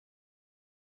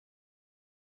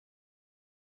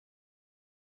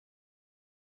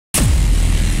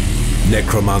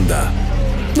Necromunda.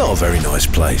 Not a very nice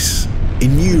place.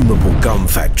 Innumerable gun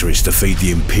factories to feed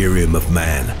the imperium of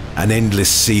man. An endless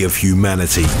sea of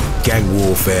humanity, gang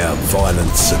warfare,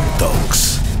 violence and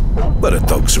dogs. But the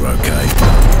dogs are okay.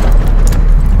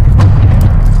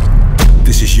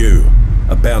 This is you,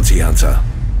 a bounty hunter.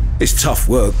 It's tough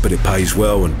work, but it pays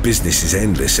well and business is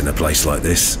endless in a place like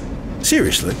this.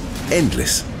 Seriously,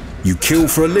 endless. You kill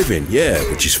for a living, yeah,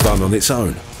 which is fun on its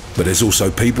own. But there's also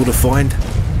people to find,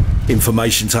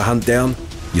 information to hunt down,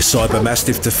 your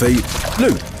cybermastiff to feed,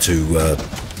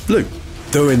 loot.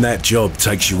 Doing that job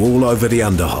takes you all over the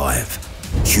Underhive.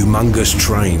 Humongous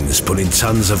trains pulling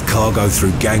tons of cargo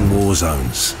through gang war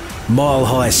zones.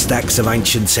 Mile-high stacks of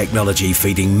ancient technology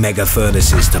feeding mega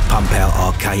furnaces to pump out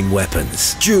arcane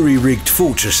weapons. Jury-rigged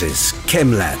fortresses,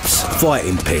 chem labs,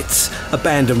 fighting pits,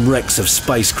 abandoned wrecks of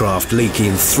spacecraft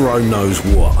leaking throne knows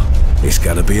what. It's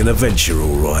gonna be an adventure,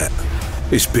 all right.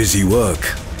 It's busy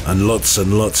work, and lots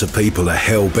of people are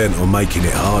hell-bent on making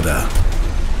it harder.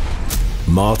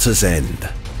 Martyr's End.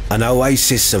 An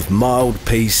oasis of mild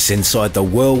peace inside the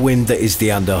whirlwind that is the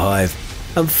Underhive,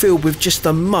 and filled with just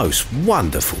the most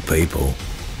wonderful people.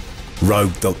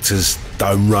 Rogue doctors,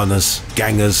 dome runners,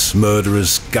 gangers,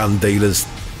 murderers, gun dealers.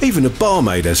 Even a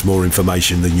barmaid has more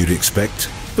information than you'd expect,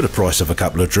 for the price of a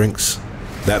couple of drinks.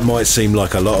 That might seem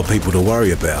like a lot of people to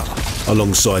worry about,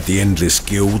 alongside the endless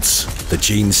guilds, the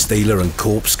gene stealer and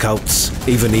corpse cults.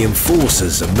 Even the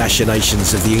enforcers and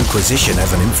machinations of the Inquisition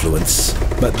have an influence.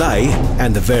 But they,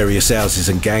 and the various houses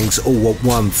and gangs, all want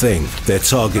one thing: their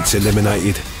targets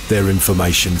eliminated, their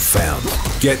information found.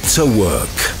 Get to work.